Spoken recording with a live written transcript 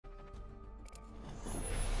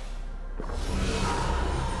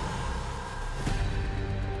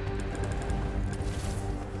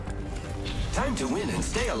time to win and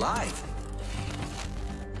stay alive.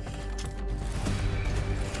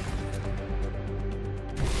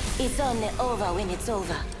 It's only over when it's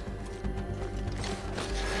over.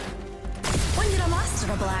 When you're a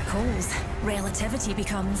master of black holes, relativity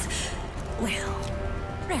becomes, well,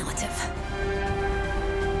 relative.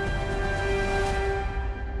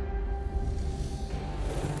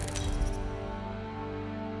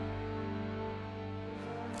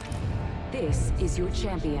 This is your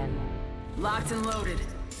champion. Locked and loaded.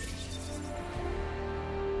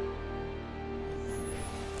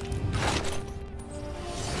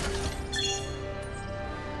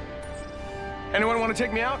 Anyone want to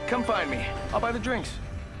take me out? Come find me. I'll buy the drinks.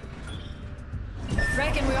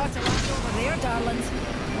 Reckon we ought to land over there, darlings.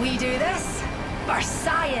 We do this for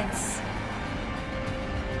science.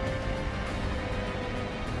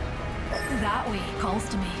 That way calls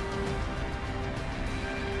to me.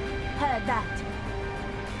 Heard that.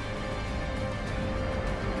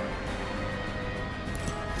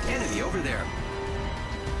 Enemy over there.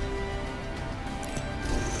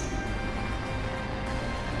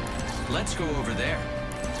 Let's go over there.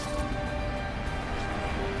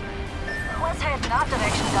 Let's head in that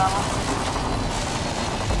direction, darling.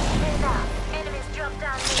 Head out. Enemies drop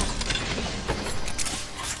down here.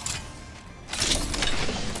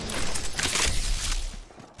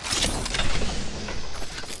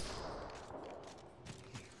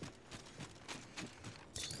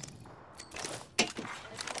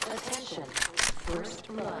 Attention. First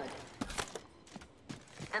blood.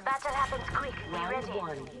 The battle happens quick. Be Round ready.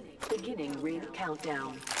 1. Beginning ring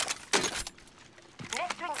countdown.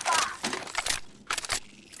 Next ring fast.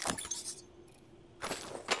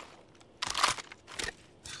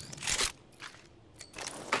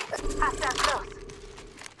 Hostile close.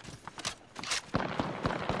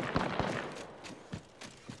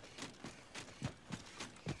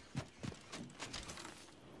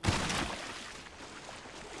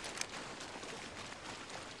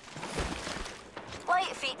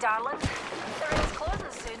 Light feet, darling. The ring's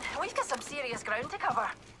closing soon. We've got some serious ground to cover.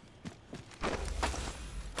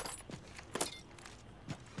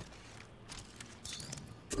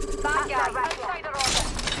 Bad guy, outside the orbit.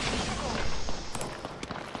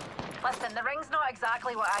 Listen, the ring's not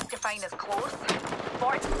exactly what I'd define as close.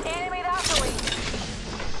 Fort, enemy that way.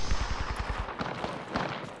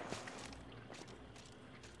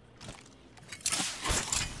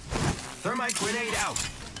 Thermite grenade out.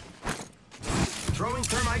 Throwing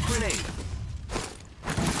thermite grenade.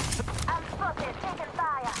 I'm spotted, taking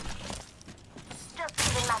fire. Just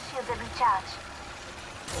giving my shield a recharge.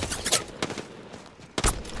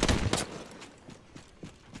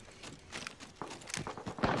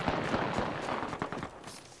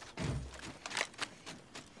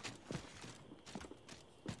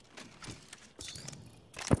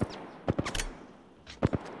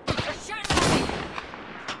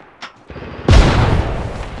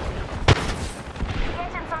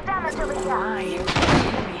 Getting some damage over here.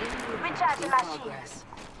 Recharging my shield.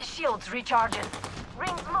 Shields recharging.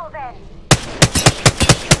 Rings moving.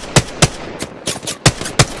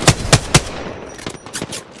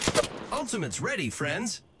 Ultimate's ready,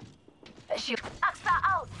 friends. Shield. Axa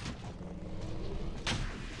out.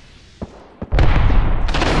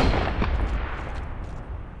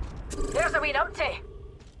 There's a wee numpty.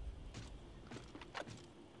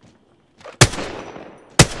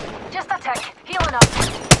 Just a tick. Healing up.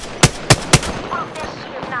 Off this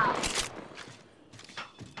shield now.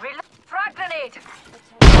 Frag grenade.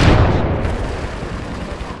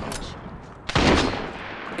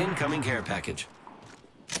 Incoming care package.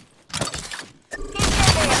 He's in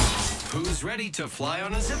there. Who's ready to fly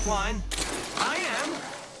on a zip line? I am.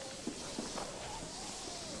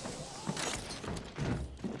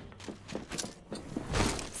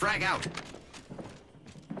 Frag out.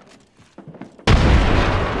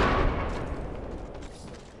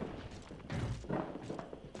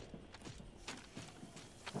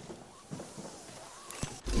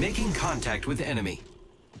 Making contact with enemy.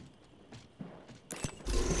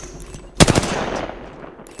 Contact.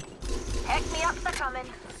 Heck me up, they're coming.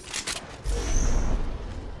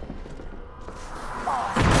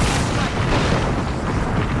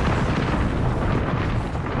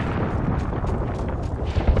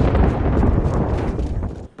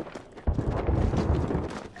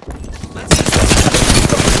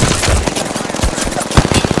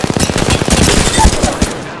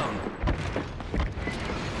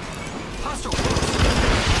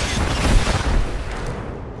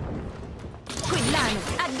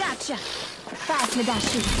 Fast with that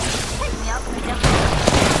shield. Pick me up.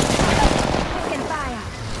 Taking fire.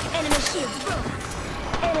 Enemy shields broke.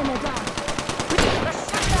 Enemy down. Let's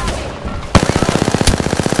shoot that.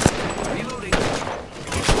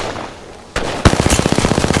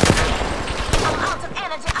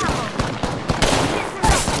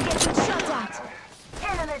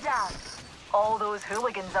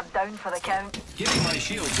 hooligans are down for the count. Giving my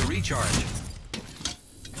shields a recharge.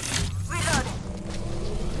 Reloading.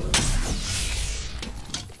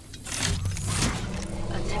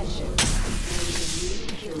 Attention.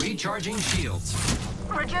 Recharging shields.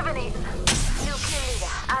 Rejuvenate. New kill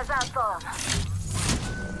leader, as I thought.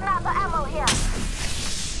 Sniper ammo here.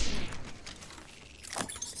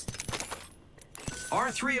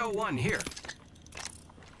 R301 here.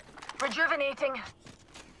 Rejuvenating.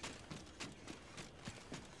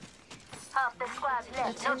 Half the squad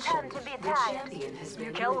left. No time to be The tired. champion has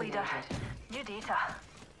been Kill leader. eliminated. New data.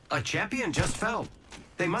 A champion just fell.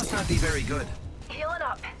 They must not be very good. Healing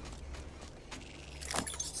up.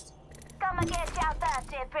 Come and get your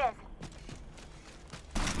thirsty prison.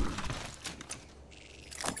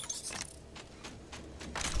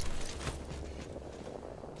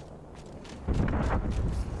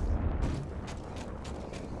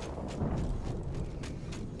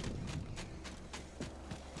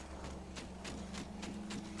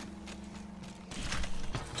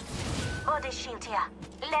 Body shield here.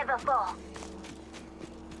 Level 4.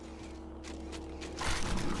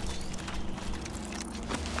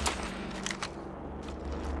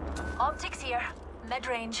 Optics here.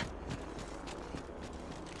 Mid-range.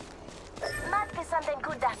 Might be something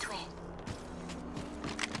good that way.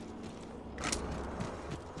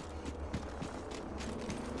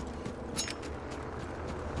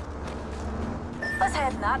 Let's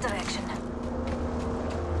head in that direction.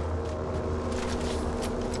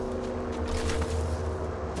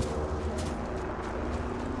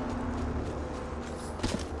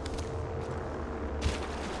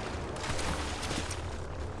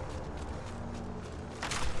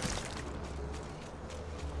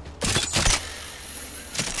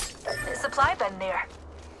 Supply bin there.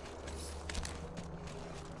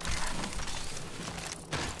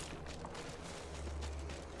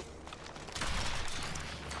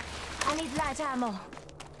 I need light ammo.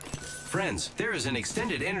 Friends, there is an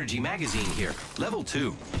extended energy magazine here. Level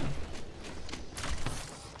 2.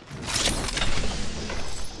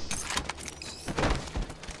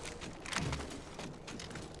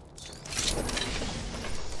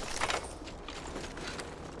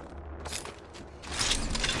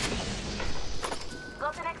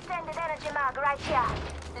 Got an extended energy mag right here.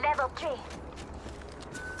 Level 3.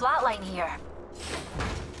 Flatline here.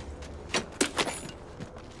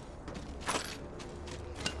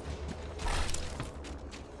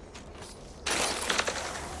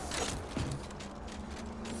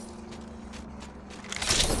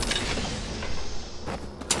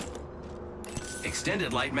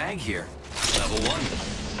 Extended light mag here. Level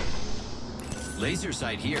 1. Laser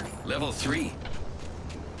sight here. Level 3.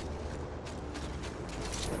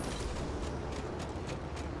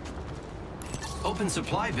 Open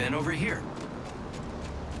supply bin over here.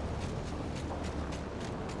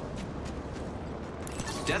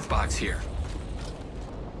 Death box here.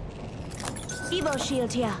 Evo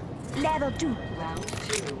shield here. Level 2. Round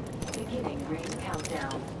 2. Beginning ring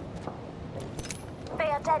countdown.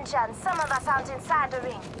 Pay attention, some of us aren't inside the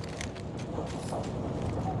ring.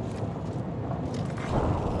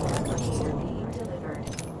 Replicator being delivered.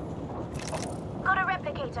 Got a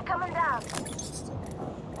replicator coming down.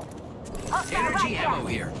 Hostile right Energy ammo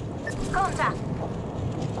here. Contact.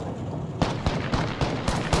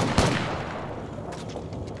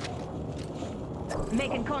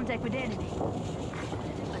 Making contact with enemy.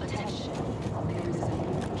 Attention. There is a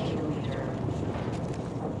new kill leader.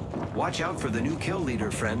 Watch out for the new kill leader,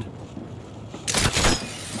 friend.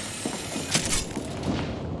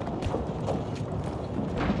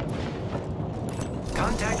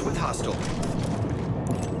 Contact with hostile.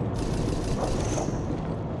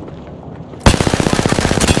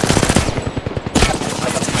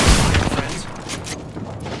 Friends,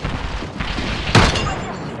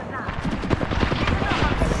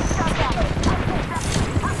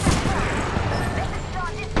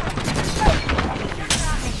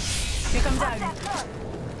 Here come down.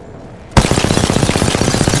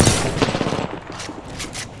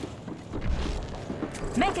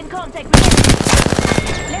 Making contact with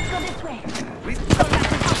enemy. Let's go this way.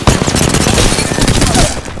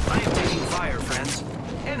 I am taking fire, friends.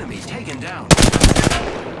 Enemy taken down.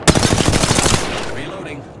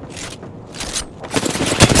 Reloading.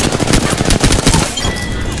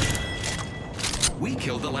 We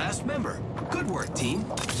killed the last member. Good work, team.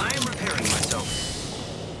 I am repairing myself.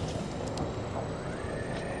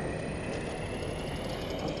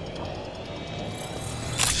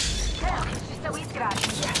 Just a wee scratch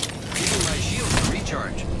here. Giving my shield a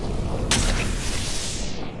recharge.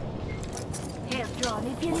 Here's drawn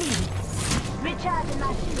if you need it. Recharging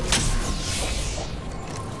my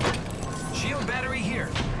shield. Shield battery here.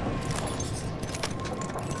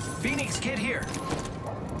 Phoenix kit here.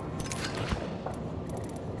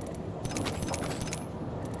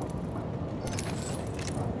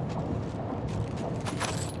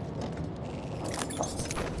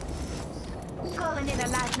 Calling in a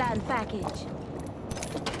lifeline package.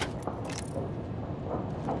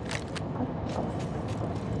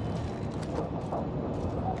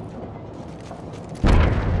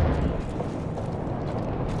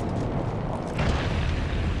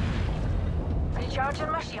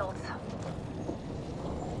 Recharging my shields.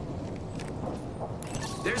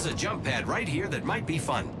 There's a jump pad right here that might be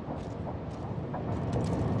fun.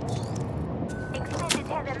 Extended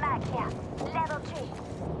heavy mag here. Level 3.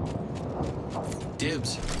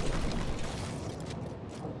 Dibs.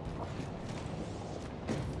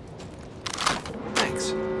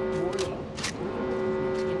 Thanks. Warning.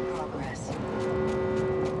 Movement in progress.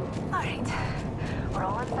 Alright. We're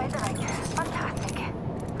all inside the ring. Fantastic.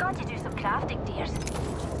 Got to do some crafting, dears.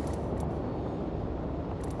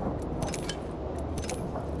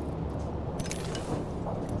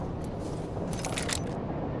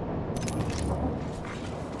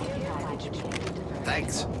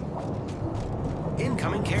 Thanks.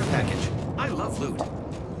 Incoming care package. I love loot.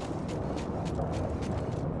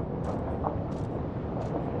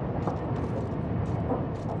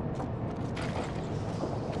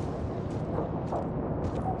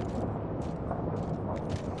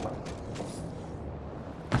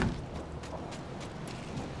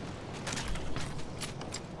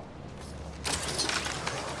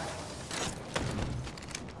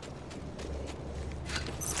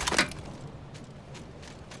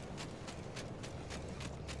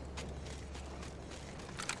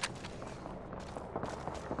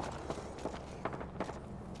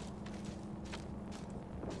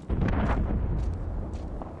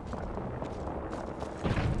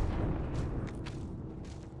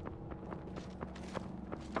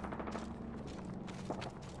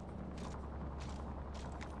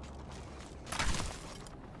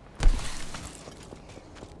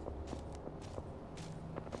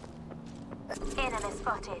 Enemy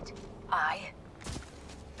spotted. Aye.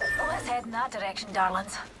 Let's head in that direction,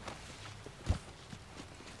 darlings.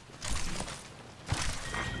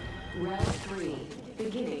 Round 3.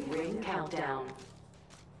 Beginning ring countdown.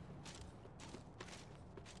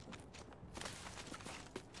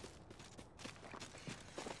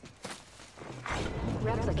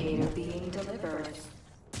 Replicator being delivered.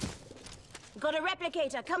 Got a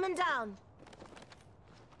replicator coming down.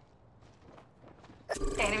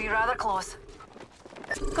 Enemy rather close.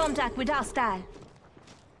 Contact with hostile.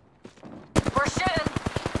 We're shooting.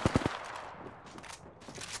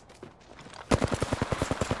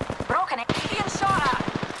 Broken it. Being shot at.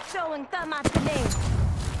 Throwing thermite grenade.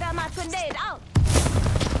 Thermite grenade out.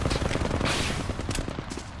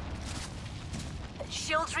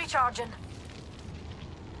 Shields recharging.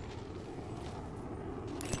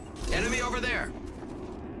 Enemy over there.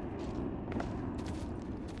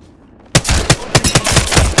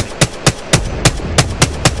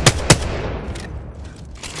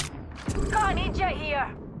 Got an eject here.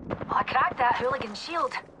 I cracked that hooligan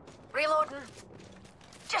shield. Reloading.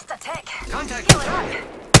 Just a tick. Contact. Heal it up.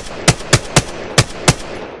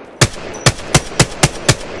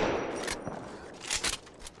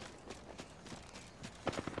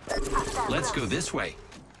 Let's go this way.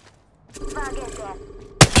 Target there.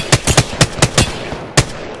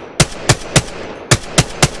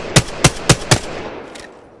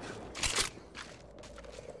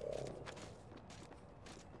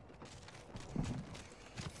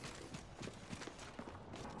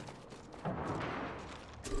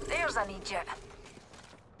 There's an Egypt.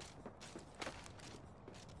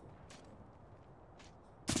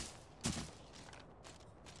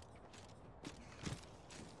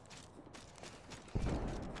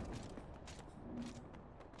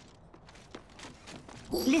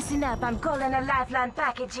 Listen up, I'm calling a lifeline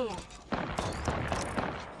package in.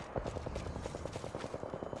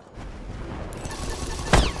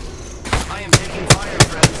 I am taking fire,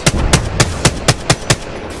 friends.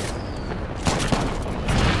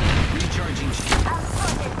 Recharging shield. I'm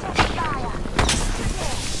spotted, taking fire.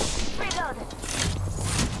 Yeah, reloaded.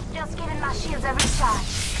 Just giving my shields a recharge.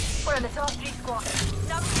 We're in the top 3 squad.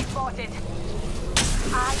 Numpty spotted.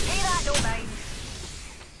 I pay that, don't mind.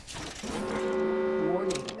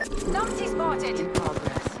 Warning. Numpty spotted. In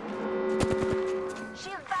progress.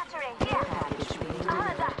 Shield battery, here. Package being I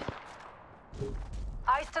heard delivered. that.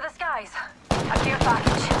 Eyes to the skies. A care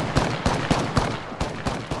package.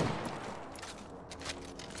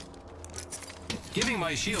 Giving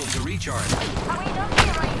my shields a recharge. Are we not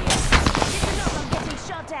here right here? Listen up, I'm getting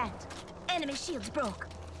shot at. Enemy shields broke.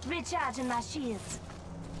 Recharging my shields.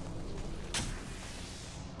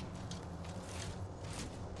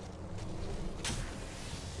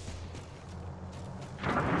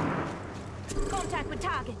 Contact with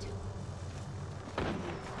target.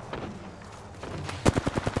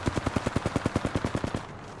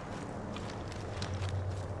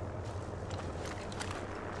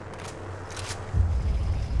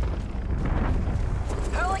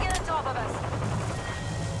 Hooligan on top of us.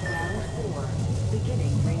 Round 4.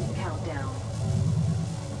 Beginning ring countdown.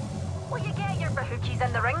 Will you get your bahookies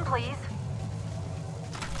in the ring, please?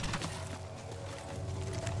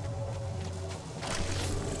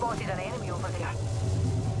 Spotted an enemy over there.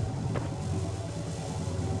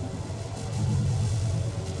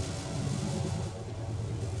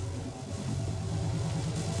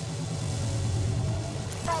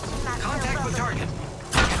 Contact with target.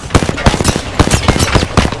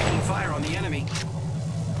 Opening fire on the enemy.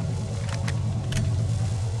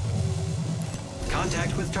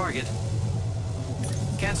 Contact with target.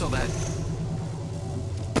 Cancel that.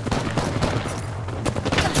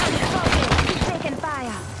 Taking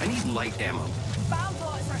fire. I need light ammo. Bomb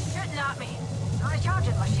bots are shooting at me.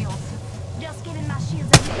 Recharging my shields. Just giving my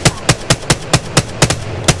shields a recharge.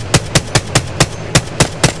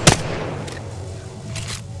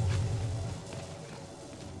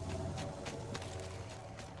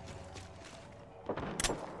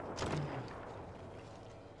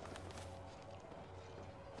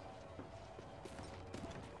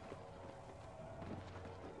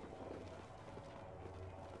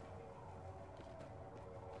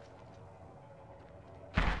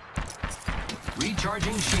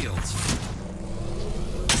 Recharging shields.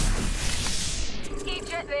 Escape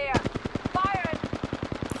jet there. Firing.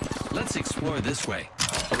 Let's explore this way.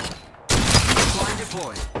 Line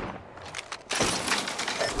deployed.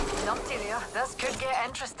 Numpty there. This could get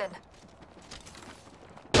interesting.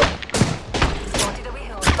 Spotted a wee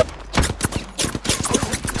hill.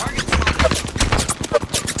 Target spotted.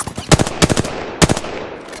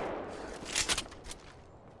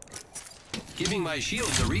 Giving my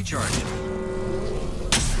shields a recharge.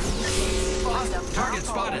 Target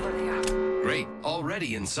spotted. Great.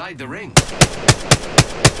 Already inside the ring.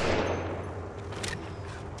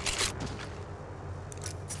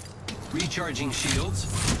 Recharging shields.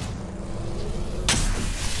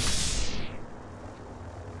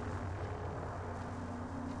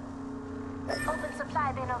 Open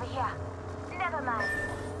supply bin over here. Never mind.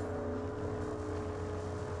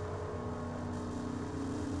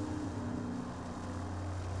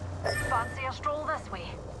 Fancy a stroll this way.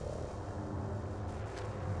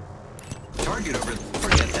 Target over.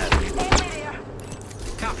 Forget that. Enemy there.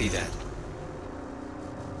 Copy that.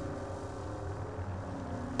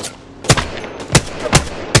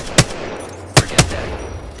 Forget that.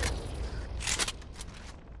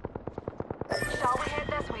 Shall we head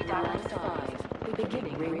this way, darling? Round 5.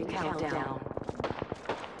 Beginning ring countdown.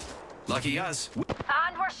 Lucky us. And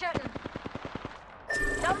we're shooting.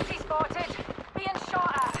 Numpty spotted. Being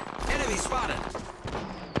shot at. Enemy spotted.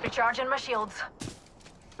 Recharging my shields.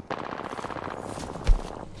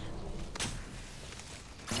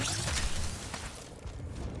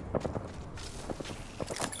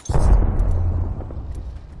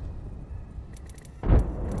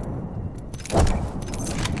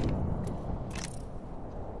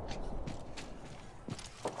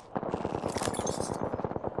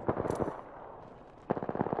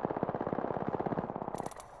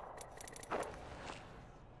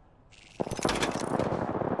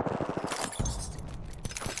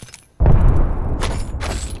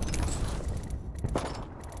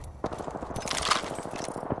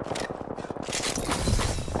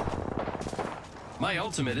 My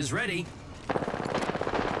ultimate is ready. Oh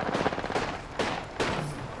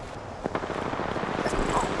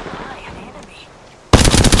my, an enemy.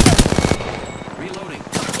 Reloading.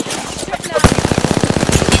 Shooting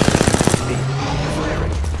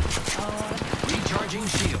Firing. Recharging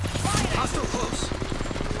shield. Hostile close.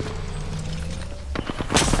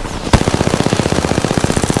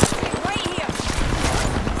 right here.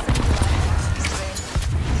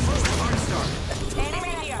 Arc star.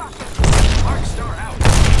 Enemy here. Arc star out.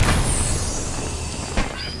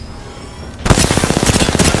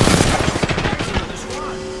 There's another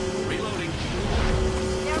squad. Reloading.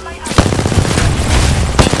 Near my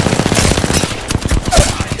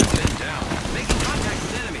I have been down. Making contact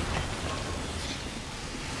with enemy.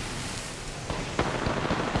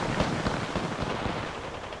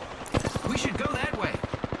 We should go that way.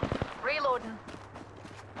 reloading.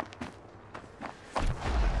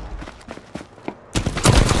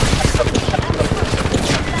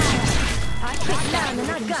 I kicked down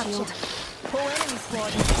and I got you.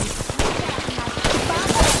 squad.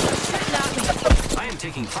 I am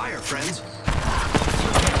taking fire, friends.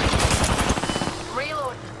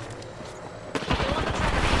 Reload.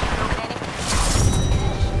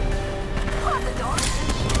 What the dog?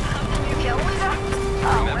 You kill leader?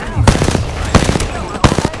 Oh, Remember, well.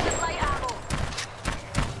 Just light ammo.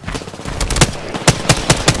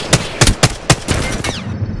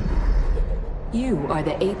 You are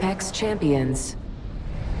the Apex Champions.